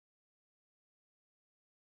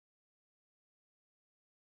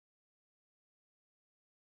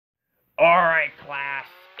Alright, class,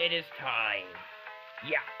 it is time.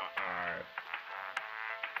 Yeah,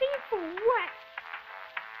 Time for what?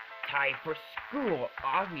 time for school,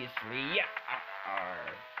 obviously. Yeah,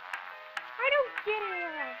 I don't get it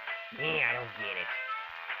at all. Yeah, I don't get it.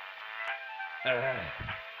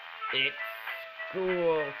 It's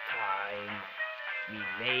school time, me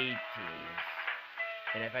mateys.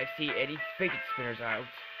 And if I see any fidget spinners out,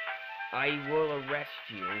 I will arrest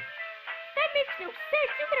you. That makes no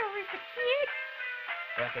sense. You can arrest a kid.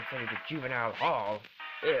 Or I can send you to juvenile hall.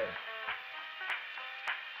 Ugh.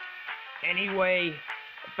 Anyway,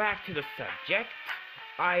 back to the subject.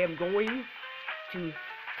 I am going to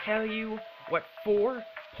tell you what 4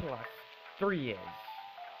 plus 3 is.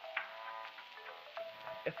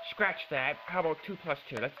 Scratch that. How about 2 plus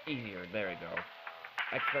 2? That's easier. There we go.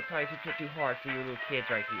 That's probably too hard for you little kids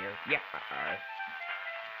right here. Yeah, That's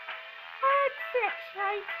 6,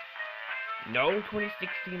 right? No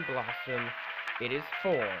 2016 Blossom. It is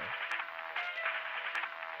 4.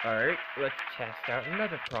 Alright, let's test out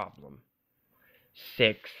another problem.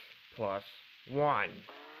 6 plus 1.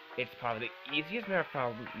 It's probably the easiest math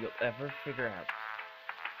problem you'll ever figure out.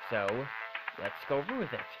 So, let's go over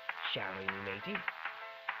with it, shall we, matey?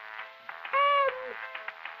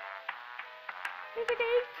 Is it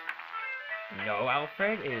 8? No,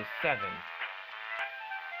 Alfred, it is 7.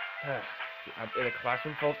 I'm in a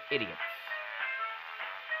classroom full of idiots.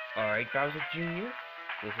 Alright, Bowser Jr.,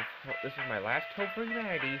 this is my last hope for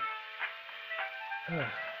humanity. This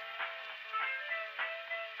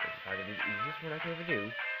is probably the easiest one I can ever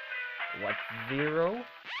do. What's 0?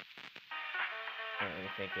 Let me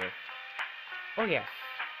think here. Oh, yes.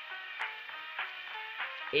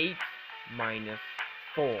 8 minus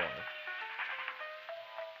 4.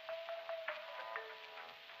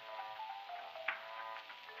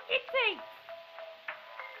 It's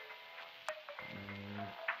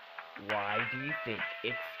 8. Why do you think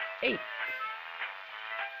it's 8?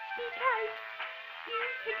 Because you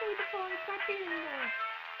take away the 4, it's not there anymore.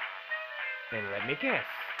 Then let me guess.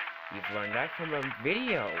 You've learned that from a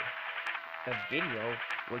video. A video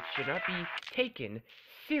which should not be taken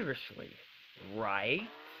seriously, right?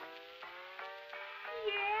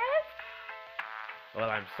 Yes? Well,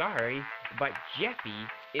 I'm sorry, but Jeffy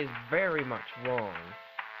is very much wrong.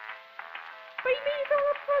 But he means all of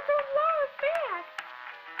us are law of math.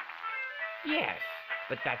 Yes,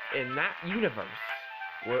 but that's in that universe.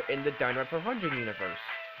 We're in the dm400 universe.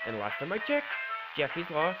 And last time I checked, Jeffy's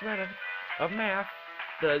law of math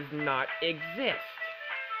does not exist.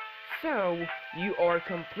 So, you are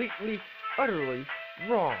completely, utterly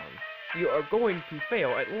wrong. You are going to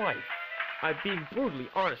fail at life. I'm being brutally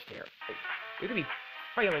honest here. You're going to be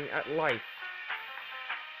failing at life.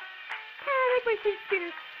 I like my fidget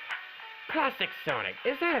spinner. Classic Sonic.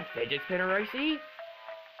 Is that a fidget spinner I see?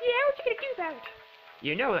 Yeah, what you gonna do about it?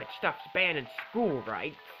 You know that stuff's banned in school,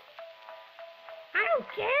 right? I don't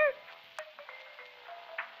care.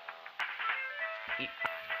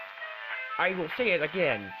 I will say it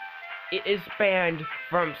again. It is banned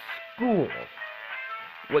from school.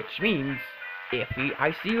 Which means, if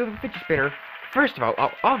I see you with a fidget spinner, first of all,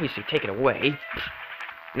 I'll obviously take it away.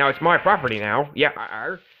 Now it's my property now. Yeah,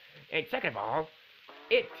 and second of all,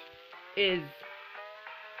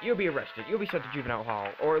 you'll be arrested. You'll be sent to juvenile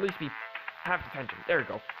hall, or at least have detention. There we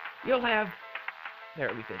go.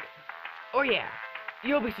 Let me think. Oh yeah,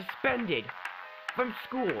 you'll be suspended from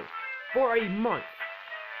school for a month.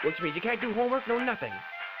 Which means you can't do homework, no nothing.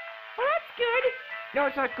 Well, that's good. No,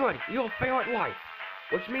 it's not good. You'll fail at life.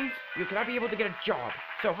 Which means you cannot be able to get a job.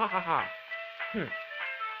 So, ha ha ha.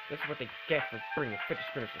 This is what they get for bringing fidget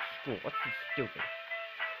spinners to school. What's so stupid?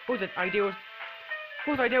 Whose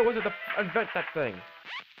idea was it to invent that thing?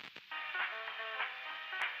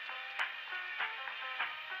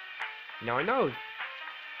 No one knows.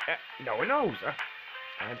 No one knows.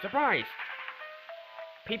 I'm surprised.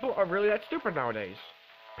 People are really that stupid nowadays.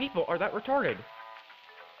 People are that retarded.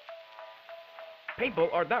 People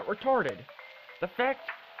are that retarded. The fact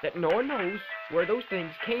that no one knows where those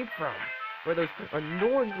things came from. Where those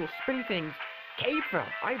annoying little spinny things came from.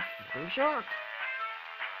 I'm fucking shocked.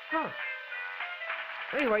 Huh.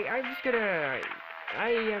 Anyway, I am just gonna...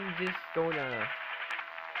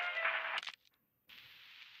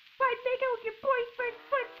 What, make out with your boyfriend,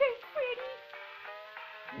 funtime Freddy?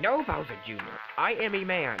 No, Bowser Jr. I am a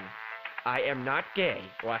man. I am not gay,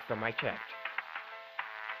 last time I checked.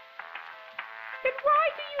 Then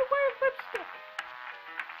why do you wear lipstick?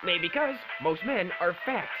 Maybe because most men are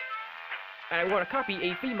fat. And I want to copy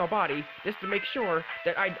a female body just to make sure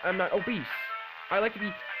that I'm not obese. I like to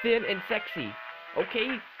be thin and sexy.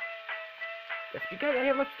 Okay? Just because I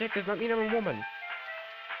have lipstick does not mean I'm a woman.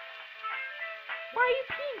 Why are you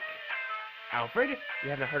pink? Alfred, you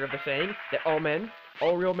haven't heard of the saying that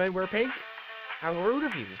all real men wear pink? How rude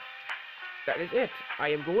of you. That is it. I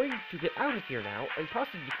am going to get out of here now and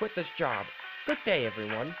possibly quit this job. Good day,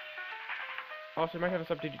 everyone. Also, I might have a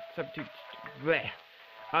substitute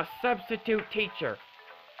teacher.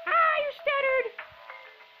 Ah, you stuttered!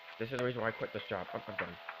 This is the reason why I quit this job. I'm done.